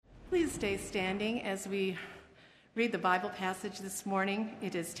Please stay standing as we read the Bible passage this morning.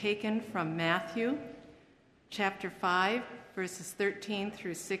 It is taken from Matthew chapter 5, verses 13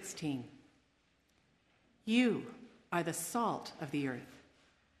 through 16. You are the salt of the earth.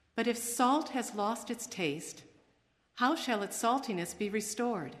 But if salt has lost its taste, how shall its saltiness be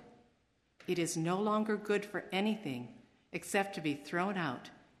restored? It is no longer good for anything except to be thrown out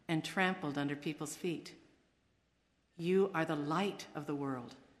and trampled under people's feet. You are the light of the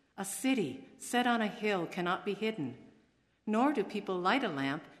world. A city set on a hill cannot be hidden, nor do people light a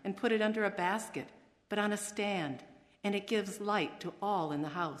lamp and put it under a basket, but on a stand, and it gives light to all in the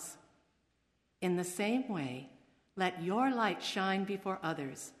house. In the same way, let your light shine before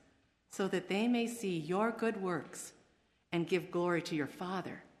others, so that they may see your good works and give glory to your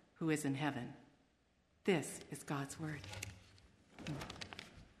Father who is in heaven. This is God's word.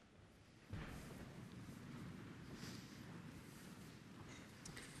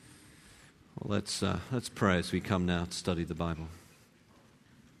 Well, let's pray as we come now to study the Bible.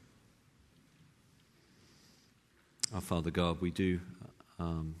 Our Father God, we do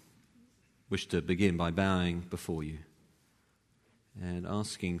wish to begin by bowing before you and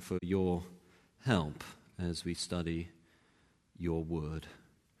asking for your help as we study your word.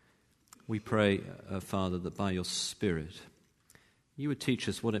 We pray, Father, that by your Spirit you would teach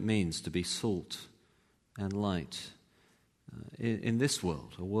us what it means to be salt and light in this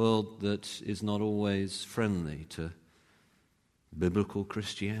world, a world that is not always friendly to biblical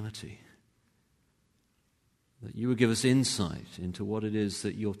Christianity. That you would give us insight into what it is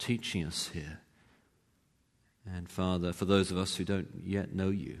that you're teaching us here. And Father, for those of us who don't yet know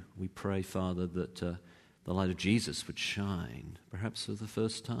you, we pray, Father, that the light of Jesus would shine, perhaps for the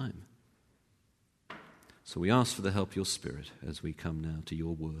first time. So we ask for the help of your Spirit as we come now to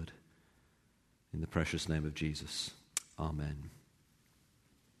your word. In the precious name of Jesus. Amen.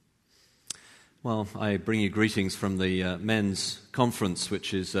 Well, I bring you greetings from the men's conference,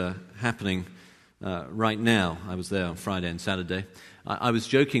 which is happening right now. I was there on Friday and Saturday. I was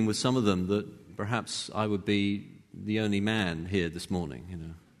joking with some of them that perhaps I would be the only man here this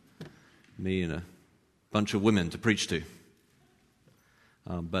morning, me and a bunch of women to preach to.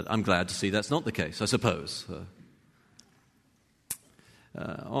 But I'm glad to see that's not the case, I suppose.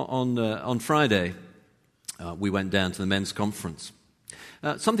 On Friday, we went down to the men's conference.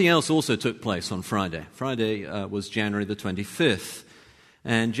 Something else also took place on Friday. Friday was January the 25th.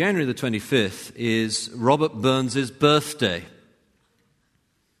 And January the 25th is Robert Burns' birthday.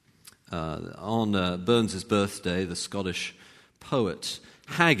 On Burns' birthday, the Scottish poet,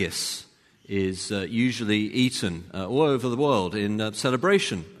 haggis is usually eaten all over the world in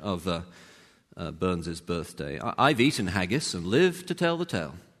celebration of Burns' birthday. I've eaten haggis and lived to tell the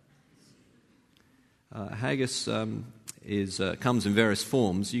tale. Haggis comes in various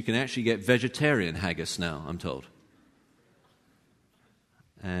forms. You can actually get vegetarian haggis now, I'm told.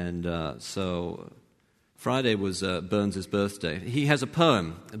 And so Friday was Burns' birthday. He has a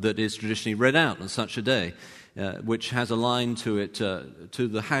poem that is traditionally read out on such a day, which has a line to it, to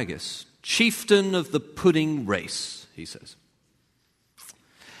the haggis. Chieftain of the pudding race, he says.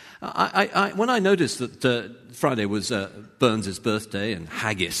 When I noticed that Friday was Burns' birthday and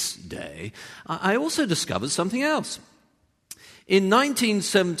haggis day, I also discovered something else. In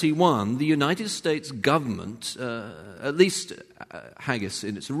 1971, the United States government, at least haggis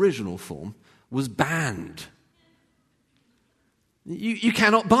in its original form, was banned. You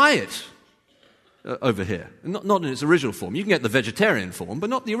cannot buy it over here, not in its original form. You can get the vegetarian form, but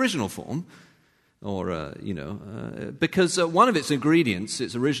not the original form. Or, because one of its ingredients,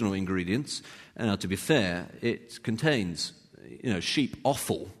 its original ingredients, to be fair, it contains, sheep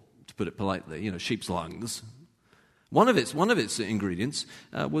offal, to put it politely, sheep's lungs. One of its ingredients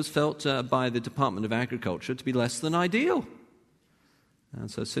was felt by the Department of Agriculture to be less than ideal.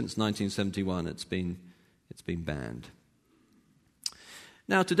 And so since 1971, it's been banned.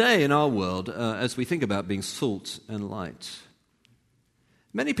 Now, today in our world, as we think about being salt and light,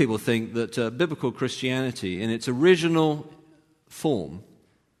 many people think that biblical Christianity in its original form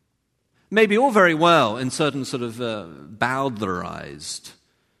may be all very well in certain sort of bowdlerized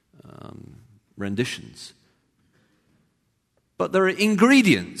renditions. But there are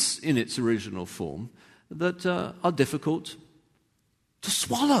ingredients in its original form that are difficult to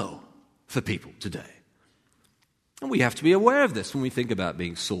swallow for people today. And we have to be aware of this when we think about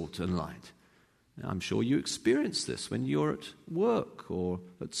being salt and light. I'm sure you experience this when you're at work or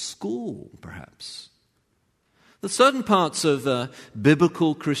at school, perhaps. That certain parts of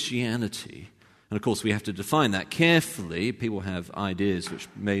biblical Christianity And of course, we have to define that carefully. People have ideas which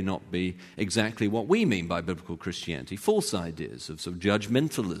may not be exactly what we mean by biblical Christianity, false ideas of sort of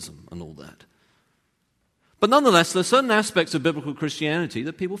judgmentalism and all that. But nonetheless, there are certain aspects of biblical Christianity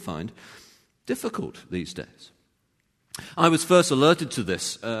that people find difficult these days. I was first alerted to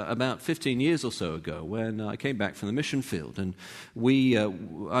this about 15 years or so ago when I came back from the mission field, and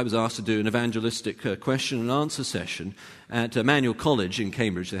I was asked to do an evangelistic question and answer session at Emmanuel College in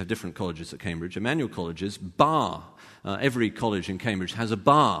Cambridge. They have different colleges at Cambridge. Emmanuel College's bar. Every college in Cambridge has a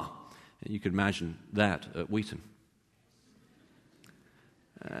bar. You could imagine that at Wheaton.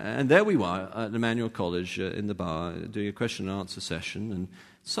 And there we were at Emmanuel College in the bar doing a question and answer session, and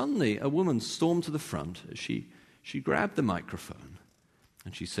suddenly a woman stormed to the front. She grabbed the microphone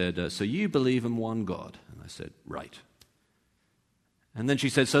and she said, "So you believe in one God?" And I said, "Right." And then she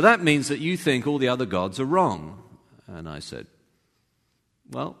said, "So that means that you think all the other gods are wrong?" And I said,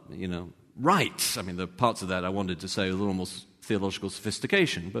 "Well, right." I mean, the parts of that I wanted to say with a little more theological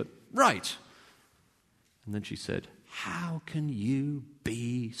sophistication, but right. And then she said, "How can you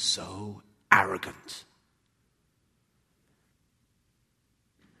be so arrogant?"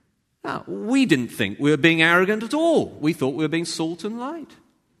 Now, we didn't think we were being arrogant at all. We thought we were being salt and light.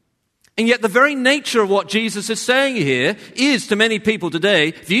 And yet the very nature of what Jesus is saying here is, to many people today,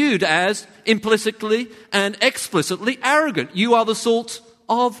 viewed as implicitly and explicitly arrogant. You are the salt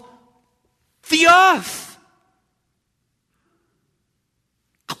of the earth.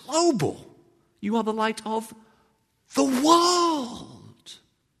 Global. You are the light of the world.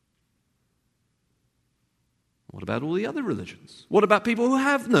 What about all the other religions? What about people who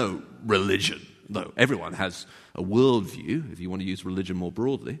have no religion? Though everyone has a worldview, if you want to use religion more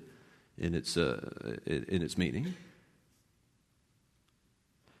broadly in its meaning.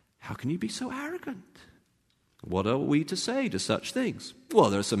 How can you be so arrogant? What are we to say to such things? Well,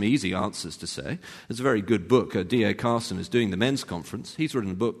 there are some easy answers to say. There's a very good book. D.A. Carson is doing the men's conference. He's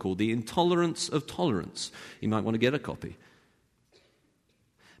written a book called The Intolerance of Tolerance. You might want to get a copy.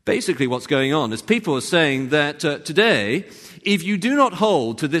 Basically, what's going on is people are saying that today, if you do not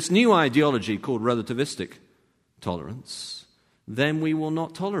hold to this new ideology called relativistic tolerance, then we will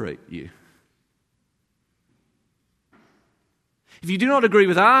not tolerate you. If you do not agree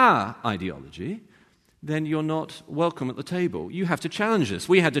with our ideology, then you're not welcome at the table. You have to challenge us.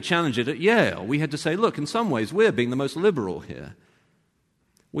 We had to challenge it at Yale. We had to say, look, in some ways, we're being the most liberal here.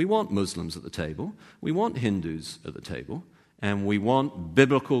 We want Muslims at the table. We want Hindus at the table. And we want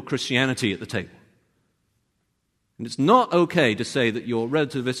biblical Christianity at the table. And it's not okay to say that you're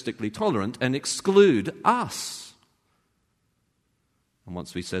relativistically tolerant and exclude us. And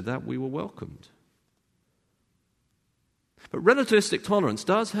once we said that, we were welcomed. But relativistic tolerance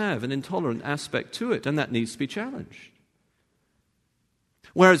does have an intolerant aspect to it, and that needs to be challenged.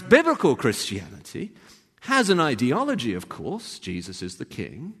 Whereas biblical Christianity has an ideology, of course. Jesus is the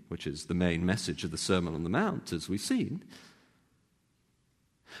King, which is the main message of the Sermon on the Mount, as we've seen.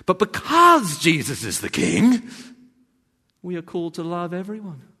 But because Jesus is the King, we are called to love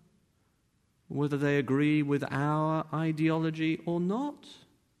everyone, whether they agree with our ideology or not.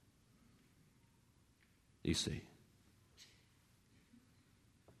 You see,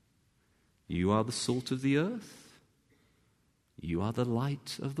 you are the salt of the earth. You are the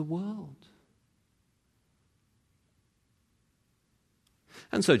light of the world.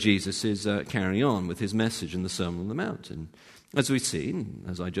 And so Jesus is carrying on with his message in the Sermon on the Mount. And as we've seen,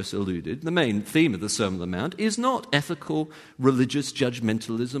 as I just alluded, the main theme of the Sermon on the Mount is not ethical, religious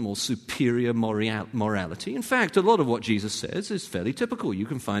judgmentalism or superior morality. In fact, a lot of what Jesus says is fairly typical. You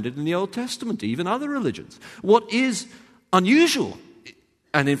can find it in the Old Testament, even other religions. What is unusual,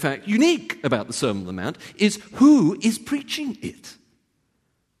 and in fact unique about the Sermon on the Mount, is who is preaching it.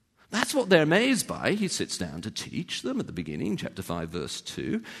 That's what they're amazed by. He sits down to teach them at the beginning, chapter 5, verse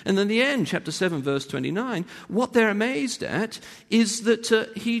 2. And then the end, chapter 7, verse 29. What they're amazed at is that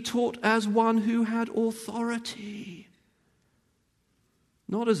he taught as one who had authority,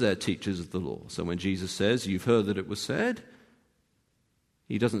 not as their teachers of the law. So when Jesus says, "You've heard that it was said,"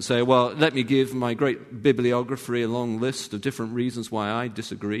 he doesn't say, "Well, let me give my great bibliography, a long list of different reasons why I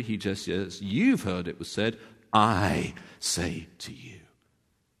disagree." He just says, "You've heard it was said, I say to you."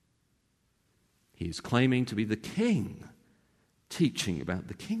 He is claiming to be the King, teaching about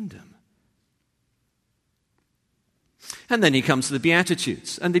the kingdom. And then he comes to the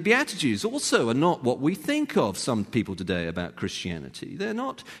Beatitudes. And the Beatitudes also are not what we think of, some people today, about Christianity. They're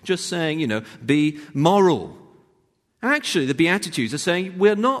not just saying, be moral. Actually, the Beatitudes are saying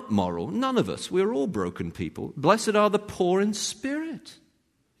we're not moral. None of us. We're all broken people. Blessed are the poor in spirit,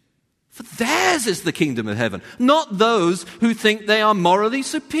 for theirs is the kingdom of heaven. Not those who think they are morally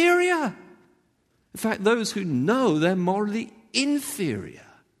superior. In fact, those who know they're morally inferior.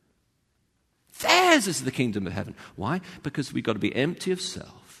 Theirs is the kingdom of heaven. Why? Because we've got to be empty of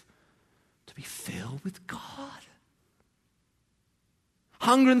self to be filled with God.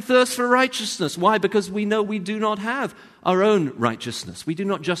 Hunger and thirst for righteousness. Why? Because we know we do not have our own righteousness. We do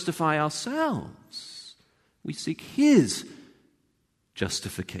not justify ourselves. We seek His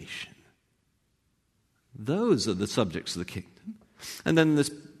justification. Those are the subjects of the kingdom. And then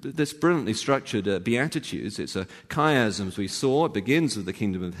this brilliantly structured Beatitudes, it's a chiasm as we saw. It begins with the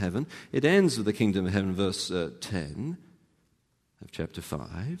kingdom of heaven. It ends with the kingdom of heaven, verse 10 of chapter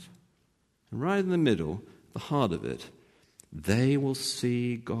 5. And right in the middle, the heart of it, they will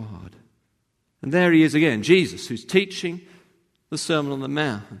see God. And there he is again, Jesus, who's teaching the Sermon on the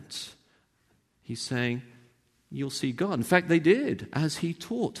Mount. He's saying, you'll see God. In fact, they did. As he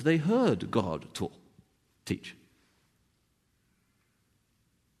taught, they heard God teach.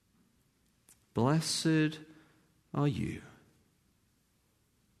 Blessed are you.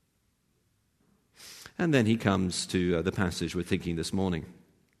 And then he comes to the passage we're thinking this morning.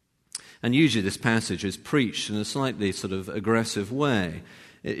 And usually this passage is preached in a slightly sort of aggressive way.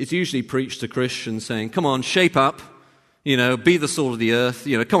 It's usually preached to Christians saying, come on, shape up, be the salt of the earth,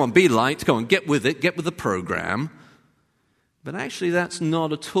 come on, be light, come on, get with it, get with the program. But actually that's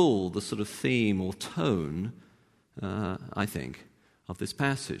not at all the sort of theme or tone, I think, of this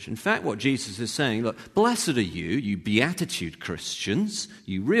passage. In fact, what Jesus is saying, look, blessed are you, you beatitude Christians,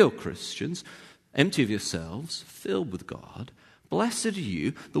 you real Christians, empty of yourselves, filled with God. Blessed are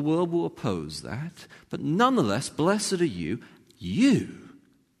you, the world will oppose that, but nonetheless, blessed are you, you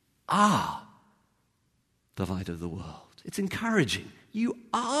are the light of the world. It's encouraging. You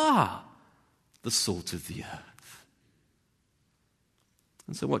are the salt of the earth.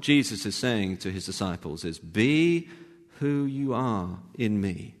 And so what Jesus is saying to his disciples is, be who you are in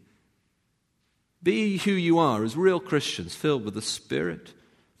me. Be who you are as real Christians, filled with the Spirit,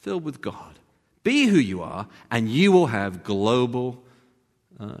 filled with God. Be who you are, and you will have global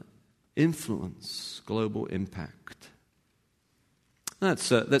influence, global impact.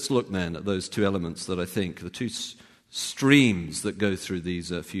 Let's look then at those two elements that I think, the two streams that go through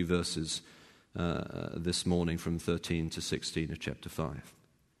these few verses this morning from 13 to 16 of chapter 5.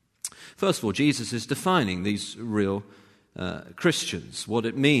 First of all, Jesus is defining these real Christians, what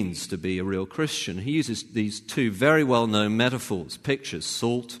it means to be a real Christian. He uses these two very well-known metaphors, pictures,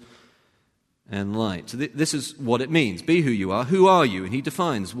 salt and light. This is what it means. Be who you are. Who are you? And he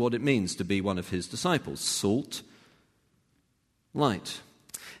defines what it means to be one of his disciples. Salt, light.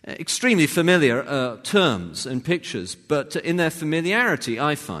 Extremely familiar terms and pictures, but in their familiarity,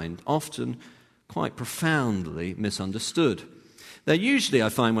 I find, often quite profoundly misunderstood. They're usually, I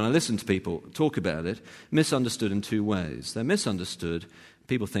find, when I listen to people talk about it, misunderstood in two ways. They're misunderstood.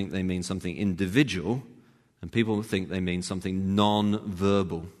 People think they mean something individual, and people think they mean something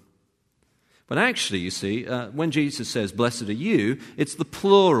non-verbal. But actually, you see, when Jesus says, blessed are you, it's the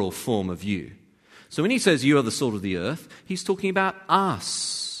plural form of you. So when he says you are the salt of the earth, he's talking about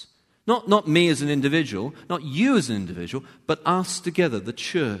us. Not me as an individual, not you as an individual, but us together, the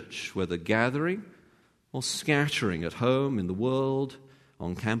church, whether gathering or scattering at home, in the world,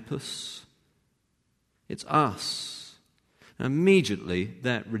 on campus. It's us. And immediately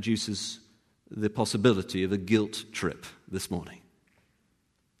that reduces the possibility of a guilt trip this morning.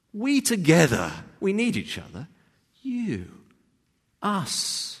 We together, we need each other. You,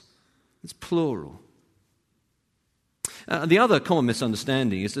 us. It's plural. The other common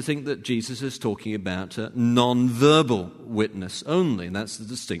misunderstanding is to think that Jesus is talking about non-verbal witness only, and that's the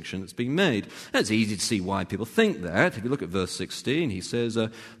distinction that's being made. And it's easy to see why people think that. If you look at verse 16, he says,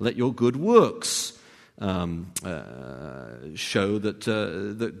 let your good works show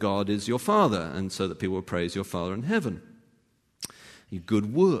that God is your Father, and so that people will praise your Father in heaven. Your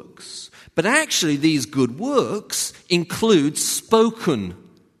good works. But actually, these good works include spoken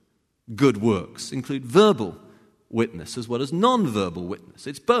good works, include verbal witness as well as non-verbal witness.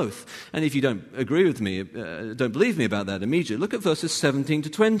 It's both. And if you don't agree with me, don't believe me about that immediately, look at verses 17 to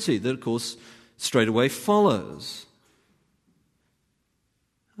 20. That, of course, straight away follows.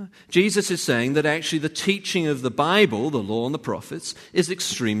 Jesus is saying that actually the teaching of the Bible, the law and the prophets, is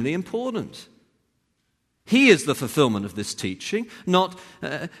extremely important. He is the fulfillment of this teaching. Not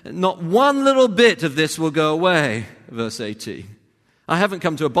one little bit of this will go away, verse 18. I haven't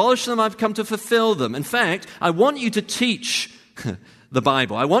come to abolish them, I've come to fulfill them. In fact, I want you to teach the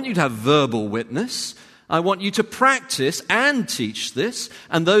Bible. I want you to have verbal witness. I want you to practice and teach this.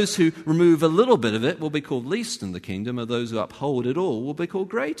 And those who remove a little bit of it will be called least in the kingdom, and those who uphold it all will be called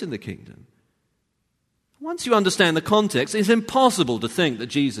great in the kingdom. Once you understand the context, it's impossible to think that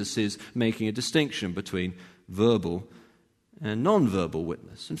Jesus is making a distinction between verbal and non-verbal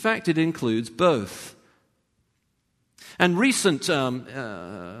witness. In fact, it includes both. And recent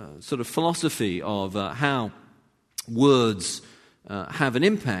sort of philosophy of how words have an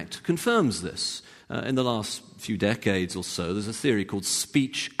impact confirms this. In the last few decades or so, there's a theory called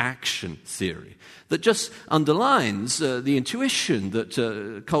speech-action theory that just underlines the intuition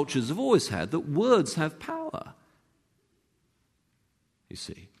that cultures have always had, that words have power. You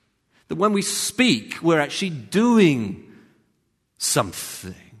see, that when we speak, we're actually doing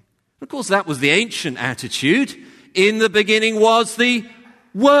something. Of course, that was the ancient attitude. In the beginning was the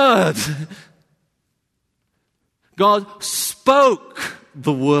Word. God spoke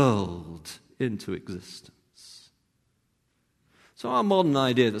the world into existence. So our modern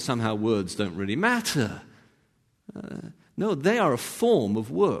idea that somehow words don't really matter, no, they are a form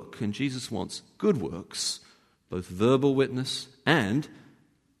of work, and Jesus wants good works, both verbal witness and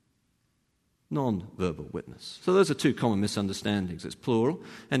non-verbal witness. So those are two common misunderstandings. It's plural,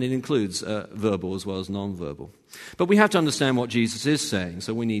 and it includes verbal as well as non-verbal. But we have to understand what Jesus is saying,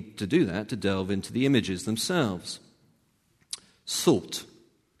 so we need to do that to delve into the images themselves. Salt.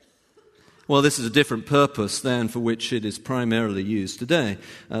 Well, this is a different purpose than for which it is primarily used today.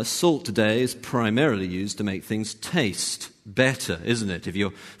 Salt today is primarily used to make things taste better, isn't it? If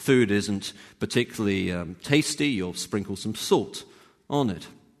your food isn't particularly tasty, you'll sprinkle some salt on it.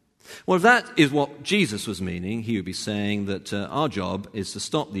 Well, if that is what Jesus was meaning, he would be saying that our job is to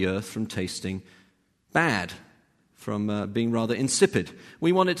stop the earth from tasting bad, from being rather insipid.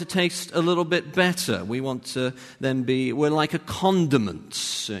 We want it to taste a little bit better. We want to then we're like a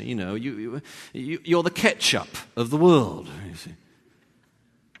condiment. You're the ketchup of the world. You see.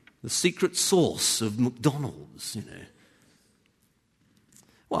 The secret sauce of McDonald's,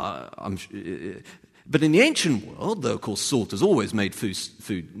 Well, but in the ancient world, though, of course, salt has always made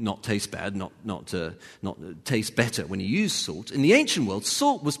food not taste bad, not taste better when you use salt. In the ancient world,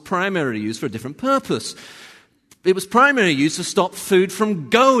 salt was primarily used for a different purpose. It was primarily used to stop food from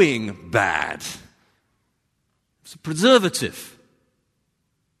going bad. It's a preservative,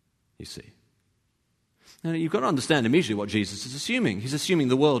 you see. Now, you've got to understand immediately what Jesus is assuming. He's assuming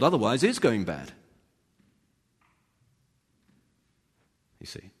the world otherwise is going bad. You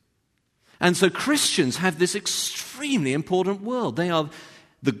see. And so Christians have this extremely important world. They are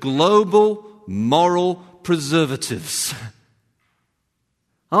the global moral preservatives.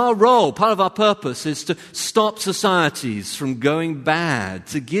 Our role, part of our purpose, is to stop societies from going bad,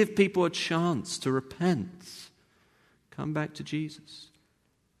 to give people a chance to repent, come back to Jesus.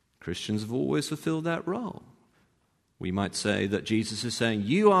 Christians have always fulfilled that role. We might say that Jesus is saying,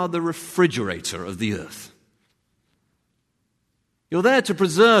 you are the refrigerator of the earth. You're there to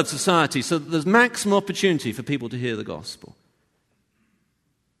preserve society so that there's maximum opportunity for people to hear the gospel.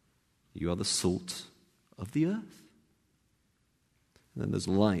 You are the salt of the earth. And then there's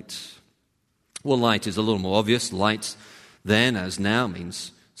light. Well, light is a little more obvious. Light then, as now,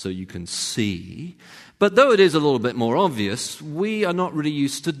 means so you can see. But though it is a little bit more obvious, we are not really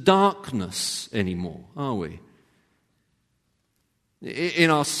used to darkness anymore, are we? In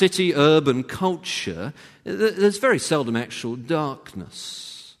our city, urban culture, there's very seldom actual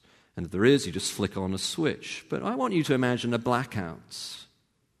darkness. And if there is, you just flick on a switch. But I want you to imagine a blackout.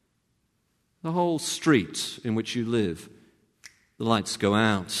 The whole street in which you live, the lights go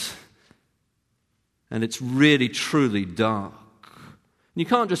out. And it's really, truly dark. And you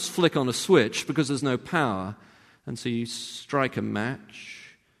can't just flick on a switch because there's no power. And so you strike a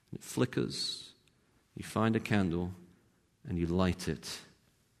match, and it flickers. You find a candle, and you light it,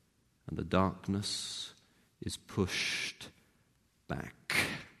 and the darkness is pushed back.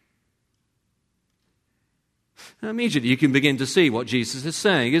 Now, immediately you can begin to see what Jesus is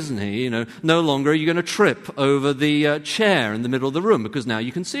saying, isn't he? No longer are you going to trip over the chair in the middle of the room, because now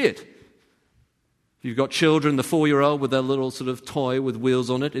you can see it. If you've got children, the 4-year-old with their little sort of toy with wheels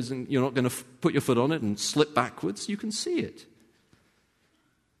on it, you're not going to put your foot on it and slip backwards. You can see it.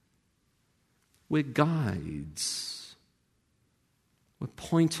 We're guides. We're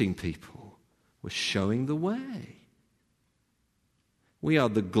pointing people. We're showing the way. We are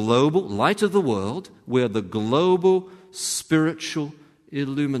the global light of the world. We are the global spiritual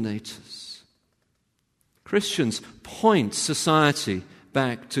illuminators. Christians point society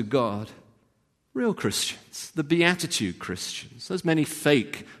back to God. Real Christians, the Beatitude Christians. There's many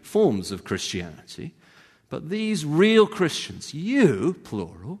fake forms of Christianity. But these real Christians, you,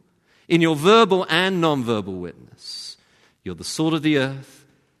 plural, in your verbal and non-verbal witness, you're the salt of the earth.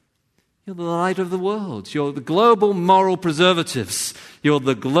 You're the light of the world. You're the global moral preservatives. You're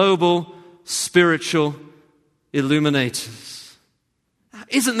the global spiritual illuminators.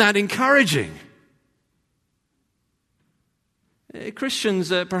 Isn't that encouraging? Christians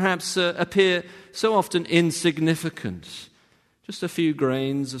perhaps appear so often insignificant. Just a few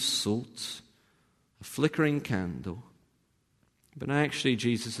grains of salt, a flickering candle. But actually,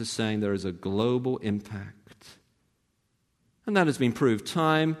 Jesus is saying there is a global impact. And that has been proved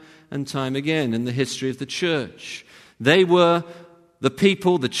time and time again in the history of the church. They were the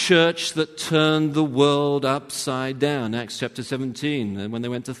people, the church, that turned the world upside down. Acts chapter 17, when they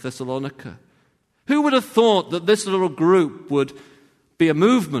went to Thessalonica. Who would have thought that this little group would be a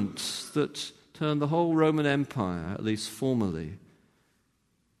movement that turned the whole Roman Empire, at least formally,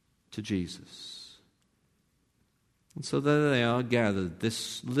 to Jesus? And so there they are gathered,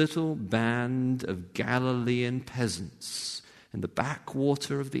 this little band of Galilean peasants in the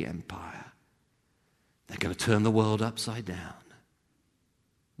backwater of the empire. They're going to turn the world upside down.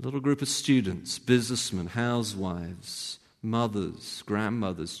 A little group of students, businessmen, housewives, mothers,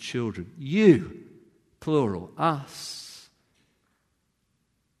 grandmothers, children. You, plural, us.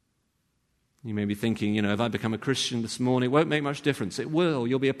 You may be thinking, if I become a Christian this morning, it won't make much difference. It will.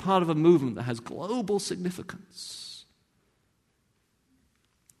 You'll be a part of a movement that has global significance.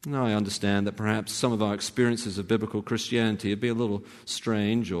 Now, I understand that perhaps some of our experiences of biblical Christianity would be a little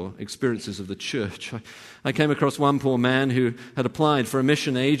strange, or experiences of the church. I came across one poor man who had applied for a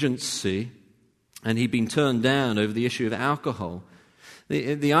mission agency, and he'd been turned down over the issue of alcohol.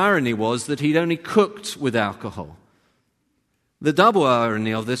 The irony was that he'd only cooked with alcohol. The double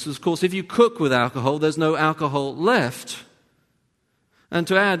irony of this was, of course, if you cook with alcohol, there's no alcohol left. And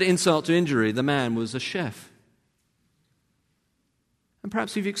to add insult to injury, the man was a chef. And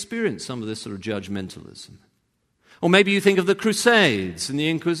perhaps you've experienced some of this sort of judgmentalism. Or maybe you think of the Crusades and the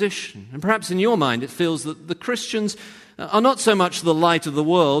Inquisition. And perhaps in your mind it feels that the Christians are not so much the light of the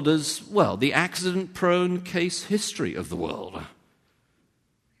world as, the accident-prone case history of the world.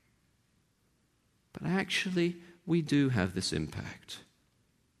 But actually, we do have this impact.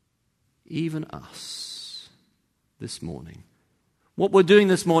 Even us, this morning. What we're doing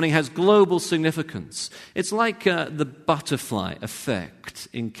this morning has global significance. It's like the butterfly effect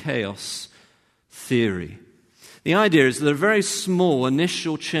in chaos theory. The idea is that a very small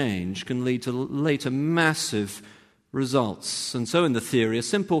initial change can lead to later massive results. And so in the theory, a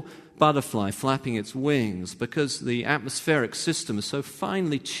simple butterfly flapping its wings, because the atmospheric system is so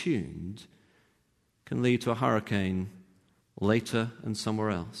finely tuned, can lead to a hurricane later and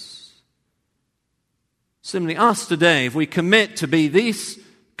somewhere else. Similarly, us today, if we commit to be this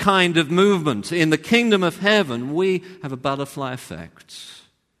kind of movement in the kingdom of heaven, we have a butterfly effect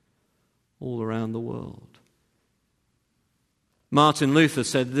all around the world. Martin Luther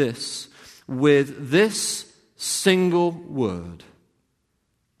said this: with this single word,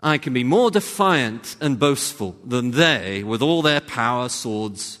 I can be more defiant and boastful than they with all their power,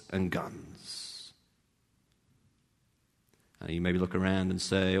 swords, and guns. You maybe look around and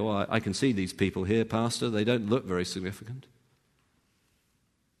say, I can see these people here, Pastor. They don't look very significant.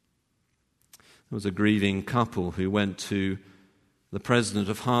 There was a grieving couple who went to the president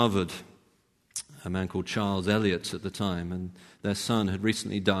of Harvard, a man called Charles Eliot at the time, and their son had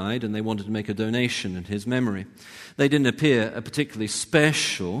recently died, and they wanted to make a donation in his memory. They didn't appear particularly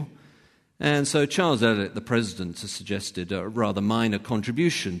special, and so Charles Eliot, the president, suggested a rather minor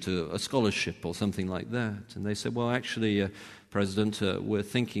contribution to a scholarship or something like that. And they said, actually, President, we're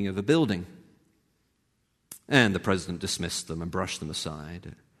thinking of a building. And the president dismissed them and brushed them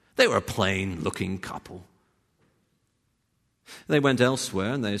aside. They were a plain-looking couple. They went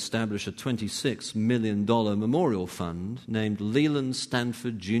elsewhere and they established a $26 million memorial fund named Leland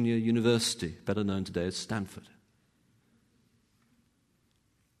Stanford Junior University, better known today as Stanford.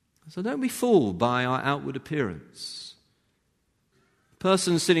 So don't be fooled by our outward appearance. The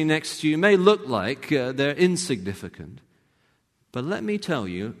person sitting next to you may look like they're insignificant, but let me tell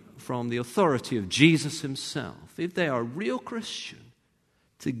you from the authority of Jesus himself, if they are a real Christian,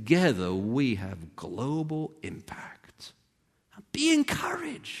 together we have global impact. Now be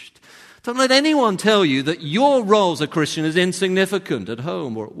encouraged. Don't let anyone tell you that your role as a Christian is insignificant at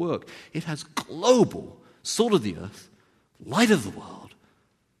home or at work. It has global, salt of the earth, light of the world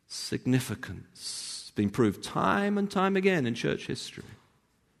significance. It's been proved time and time again in church history.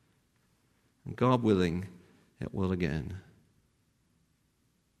 And God willing, it will again.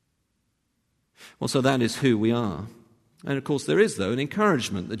 Well, so that is who we are. And of course there is, though, an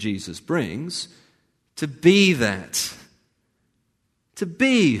encouragement that Jesus brings to be that. To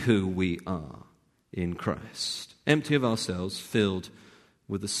be who we are in Christ. Empty of ourselves, filled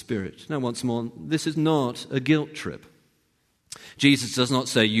with the Spirit. Now, once more, this is not a guilt trip. Jesus does not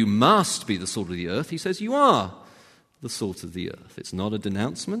say you must be the salt of the earth. He says you are the salt of the earth. It's not a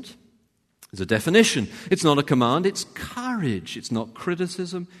denouncement. It's a definition. It's not a command. It's courage. It's not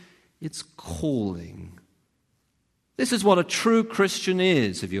criticism. It's calling. This is what a true Christian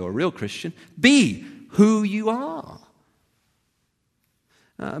is, if you're a real Christian. Be who you are.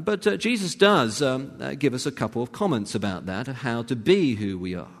 But Jesus does give us a couple of comments about that, of how to be who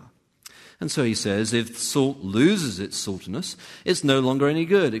we are. And so he says, if salt loses its saltiness, it's no longer any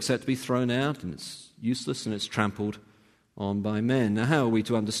good except to be thrown out, and it's useless and it's trampled on by men. Now, how are we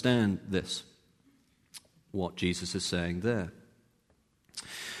to understand this? What Jesus is saying there.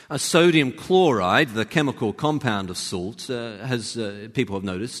 Sodium chloride, the chemical compound of salt, people have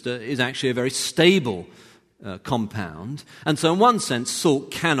noticed, is actually a very stable compound. And so in one sense,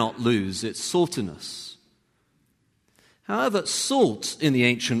 salt cannot lose its saltiness. However, salt in the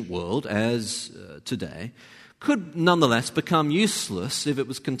ancient world, as today, could nonetheless become useless if it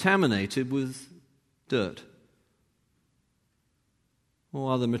was contaminated with dirt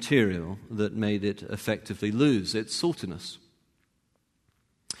or other material that made it effectively lose its saltiness.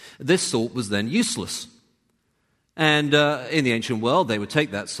 This salt was then useless. And in the ancient world, they would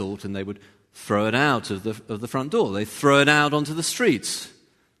take that salt and they would throw it out of the front door. They'd throw it out onto the streets.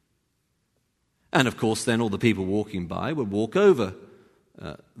 And of course, then all the people walking by would walk over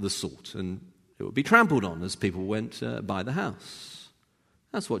the salt, and it would be trampled on as people went by the house.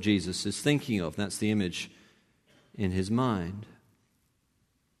 That's what Jesus is thinking of. That's the image in his mind.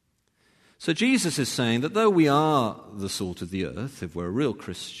 So Jesus is saying that though we are the salt of the earth, if we're a real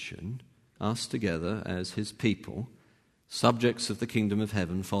Christian, us together as his people, subjects of the kingdom of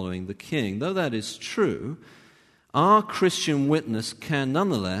heaven following the King, though that is true, our Christian witness can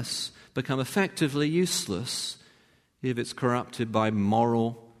nonetheless become effectively useless if it's corrupted by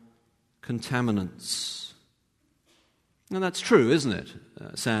moral contaminants. And that's true, isn't it?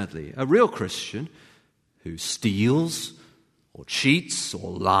 Sadly. A real Christian who steals or cheats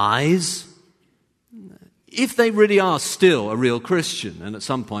or lies, if they really are still a real Christian, and at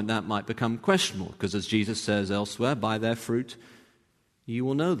some point that might become questionable, because as Jesus says elsewhere, by their fruit you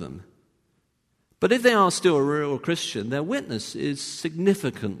will know them. But if they are still a real Christian, their witness is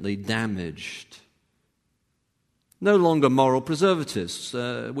significantly damaged. No longer moral preservatives.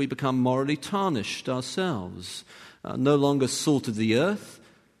 We become morally tarnished ourselves. No longer salt of the earth,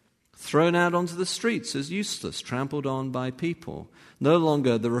 thrown out onto the streets as useless, trampled on by people. No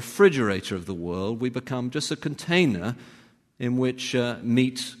longer the refrigerator of the world. We become just a container in which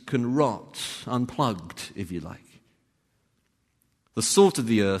meat can rot, unplugged, if you like. The salt of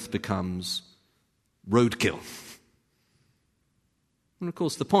the earth becomes roadkill. And of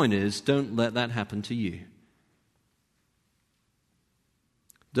course, the point is, don't let that happen to you.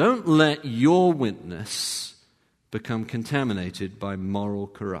 Don't let your witness become contaminated by moral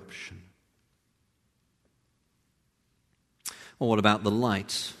corruption. Or what about the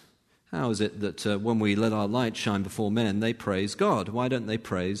light? How is it that when we let our light shine before men, they praise God? Why don't they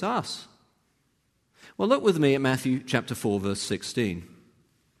praise us? Well, look with me at Matthew chapter 4, verse 16.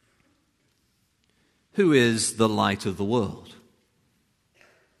 Who is the light of the world?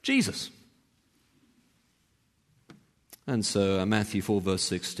 Jesus. And so Matthew 4, verse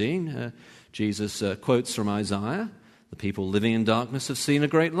 16, Jesus quotes from Isaiah, the people living in darkness have seen a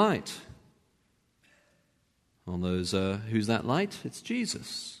great light. On those, who's that light? It's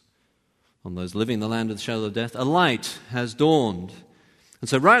Jesus. On those living in the land of the shadow of death, a light has dawned. And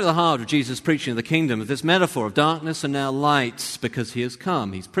so right at the heart of Jesus' preaching of the kingdom, of this metaphor of darkness and now light, because he has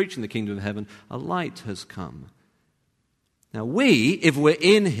come. He's preaching the kingdom of heaven. A light has come. Now we, if we're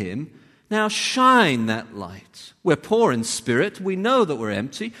in him, now shine that light. We're poor in spirit. We know that we're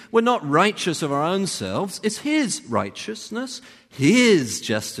empty. We're not righteous of our own selves. It's his righteousness, his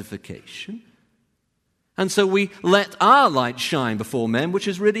justification. And so we let our light shine before men, which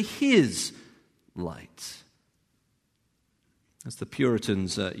is really his light. As the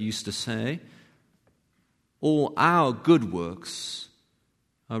Puritans used to say, all our good works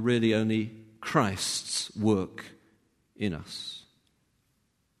are really only Christ's work in us.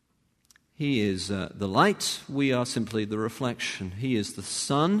 He is the light, we are simply the reflection. He is the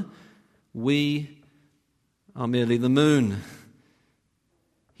sun, we are merely the moon.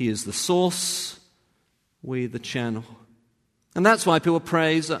 He is the source, we the channel. And that's why people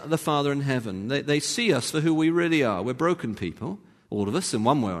praise the Father in heaven. They see us for who we really are. We're broken people, all of us in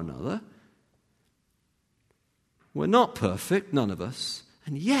one way or another. We're not perfect, none of us,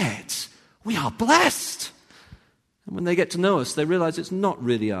 and yet we are blessed. And when they get to know us, they realize it's not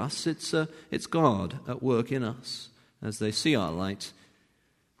really us, it's God at work in us. As they see our light,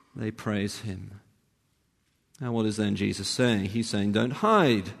 they praise him. Now, what is then Jesus saying? He's saying, don't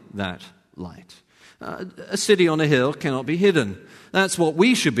hide that light. A city on a hill cannot be hidden. That's what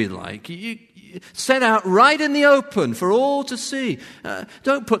we should be like. You set out right in the open for all to see.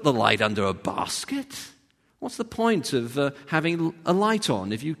 Don't put the light under a basket. What's the point of having a light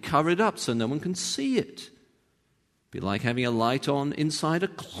on if you cover it up so no one can see it? It'd be like having a light on inside a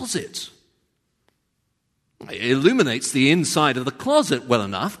closet. It illuminates the inside of the closet well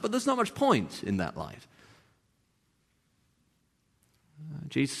enough, but there's not much point in that light.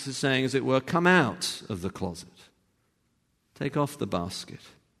 Jesus is saying, as it were, come out of the closet. Take off the basket.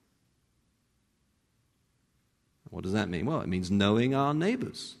 What does that mean? Well, it means knowing our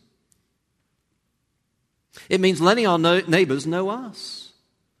neighbors. It means letting our neighbors know us.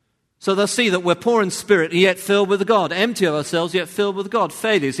 So they'll see that we're poor in spirit and yet filled with God, empty of ourselves yet filled with God,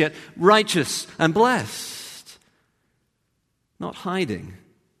 failures yet righteous and blessed. Not hiding,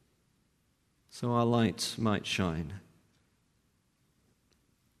 so our light might shine.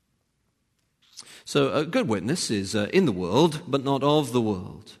 So a good witness is in the world, but not of the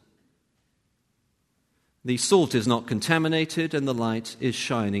world. The salt is not contaminated and the light is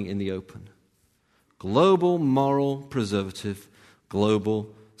shining in the open. Global moral preservative,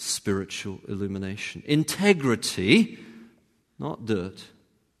 global spiritual illumination. Integrity, not dirt.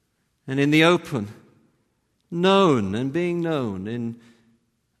 And in the open, known and being known in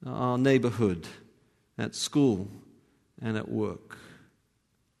our neighborhood, at school, and at work.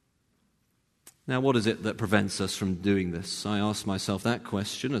 Now, what is it that prevents us from doing this? I asked myself that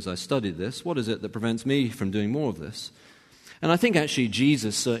question as I studied this. What is it that prevents me from doing more of this? And I think actually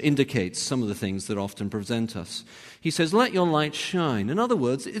Jesus indicates some of the things that often prevent us. He says, let your light shine. In other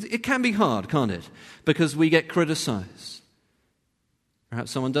words, it can be hard, can't it? Because we get criticized.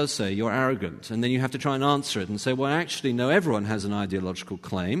 Perhaps someone does say, you're arrogant, and then you have to try and answer it and say, well, actually, no, everyone has an ideological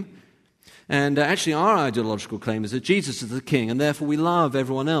claim. And actually, our ideological claim is that Jesus is the king, and therefore we love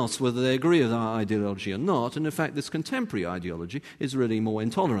everyone else, whether they agree with our ideology or not. And in fact, this contemporary ideology is really more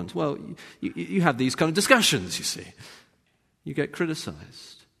intolerant. Well, you have these kind of discussions, you see. You get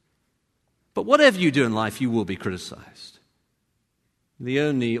criticized. But whatever you do in life, you will be criticized. The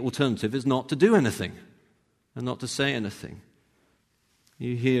only alternative is not to do anything and not to say anything.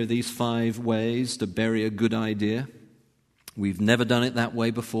 You hear these 5 ways to bury a good idea. We've never done it that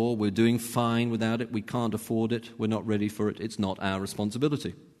way before. We're doing fine without it. We can't afford it. We're not ready for it. It's not our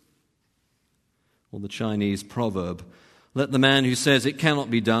responsibility. Or the Chinese proverb, let the man who says it cannot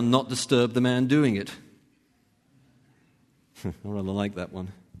be done not disturb the man doing it. I rather like that one.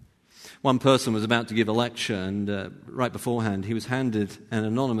 One person was about to give a lecture, and right beforehand he was handed an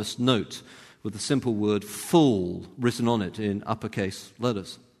anonymous note with the simple word "fool" written on it in uppercase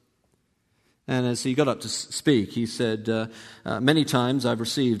letters. And as he got up to speak, he said, many times I've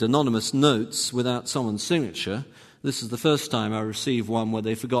received anonymous notes without someone's signature. This is the first time I received one where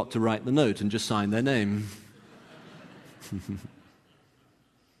they forgot to write the note and just signed their name.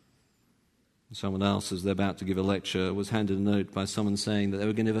 Someone else, as they're about to give a lecture, was handed a note by someone saying that they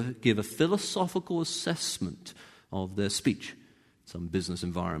were going to give a philosophical assessment of their speech, some business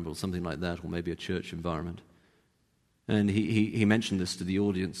environment or something like that, or maybe a church environment. And he mentioned this to the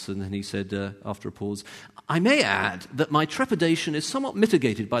audience, and then he said, after a pause, I may add that my trepidation is somewhat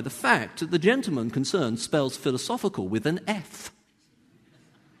mitigated by the fact that the gentleman concerned spells philosophical with an F.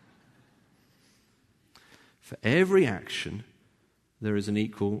 For every action, there is an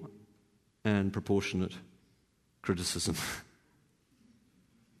equal and proportionate criticism.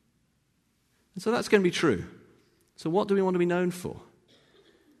 And so that's going to be true. So what do we want to be known for?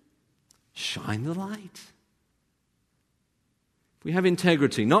 Shine the light. If we have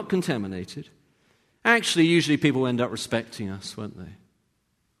integrity, not contaminated, actually usually people end up respecting us, won't they?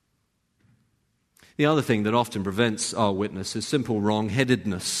 The other thing that often prevents our witness is simple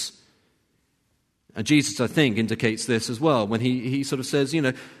wrong-headedness. And Jesus, I think, indicates this as well when he sort of says,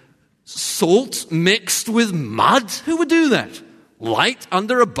 salt mixed with mud? Who would do that? Light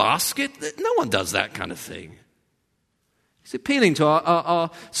under a basket? No one does that kind of thing. It's appealing to our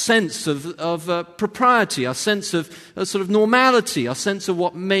sense of propriety, our sense of sort of normality, our sense of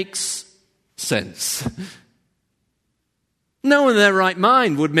what makes sense. No one in their right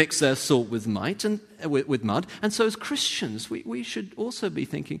mind would mix their salt with mud, and so as Christians, we should also be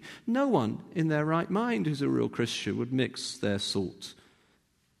thinking, no one in their right mind who's a real Christian would mix their salt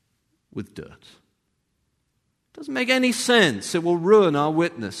with dirt. Doesn't make any sense. It will ruin our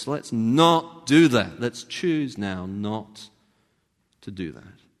witness. Let's not do that. Let's choose now not to do that.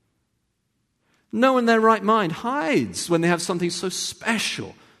 No one in their right mind hides when they have something so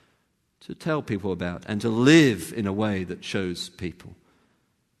special to tell people about and to live in a way that shows people.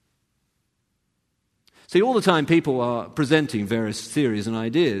 See, all the time people are presenting various theories and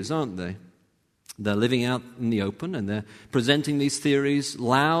ideas, aren't they? They're living out in the open and they're presenting these theories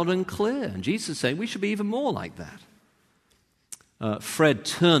loud and clear. And Jesus is saying we should be even more like that. Fred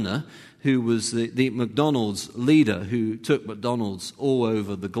Turner, who was the McDonald's leader who took McDonald's all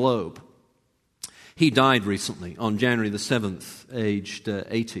over the globe, he died recently on January the 7th, aged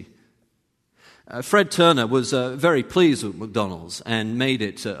 80. Fred Turner was very pleased with McDonald's and made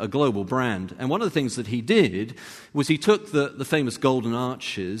it a global brand. And one of the things that he did was he took the famous golden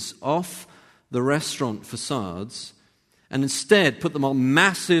arches off the restaurant facades and instead put them on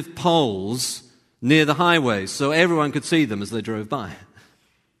massive poles near the highways so everyone could see them as they drove by.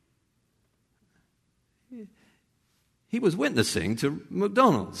 He was witnessing to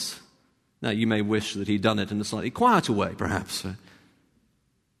McDonald's. Now, you may wish that he'd done it in a slightly quieter way, perhaps.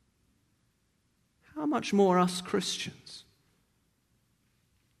 How much more us Christians?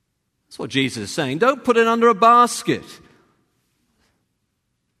 That's what Jesus is saying. Don't put it under a basket.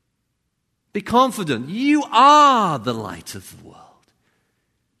 Be confident. You are the light of the world.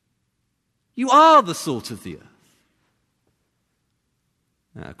 You are the salt of the earth.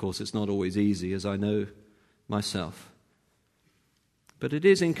 Now, of course, it's not always easy, as I know myself. But it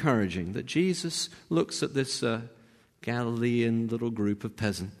is encouraging that Jesus looks at this Galilean little group of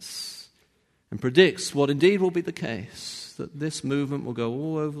peasants and predicts what indeed will be the case, that this movement will go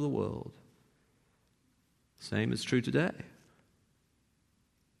all over the world. Same is true today.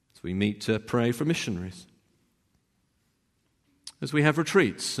 As we meet to pray for missionaries, as we have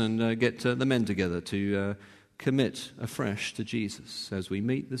retreats and get the men together to commit afresh to Jesus, as we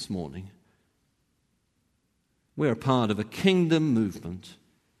meet this morning. We're a part of a kingdom movement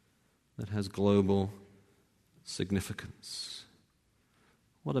that has global significance.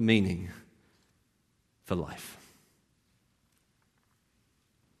 What a meaning for life.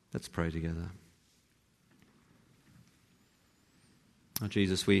 Let's pray together. Oh,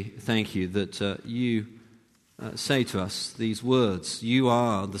 Jesus, we thank you that you say to us these words. You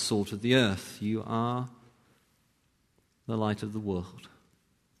are the salt of the earth. You are the light of the world.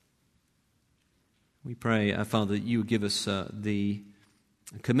 We pray, Father, that you would give us the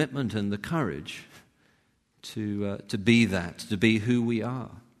commitment and the courage to be that, to be who we are,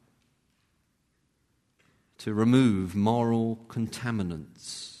 to remove moral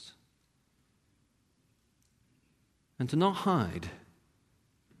contaminants, and to not hide.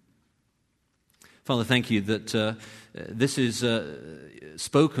 Father, thank you that this is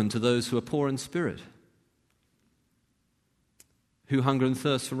spoken to those who are poor in spirit, who hunger and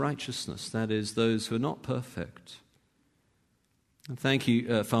thirst for righteousness, that is, those who are not perfect. And thank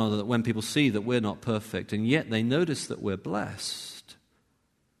you, Father, that when people see that we're not perfect, and yet they notice that we're blessed,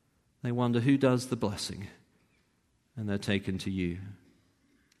 they wonder who does the blessing, and they're taken to you.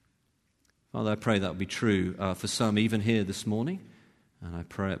 Father, I pray that will be true for some even here this morning, and I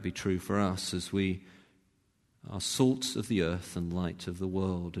pray it be true for us as we are salt of the earth and light of the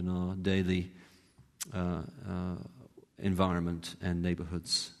world in our daily environment and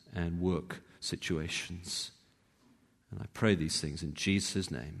neighborhoods and work situations. And I pray these things in Jesus'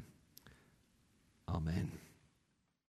 name. Amen.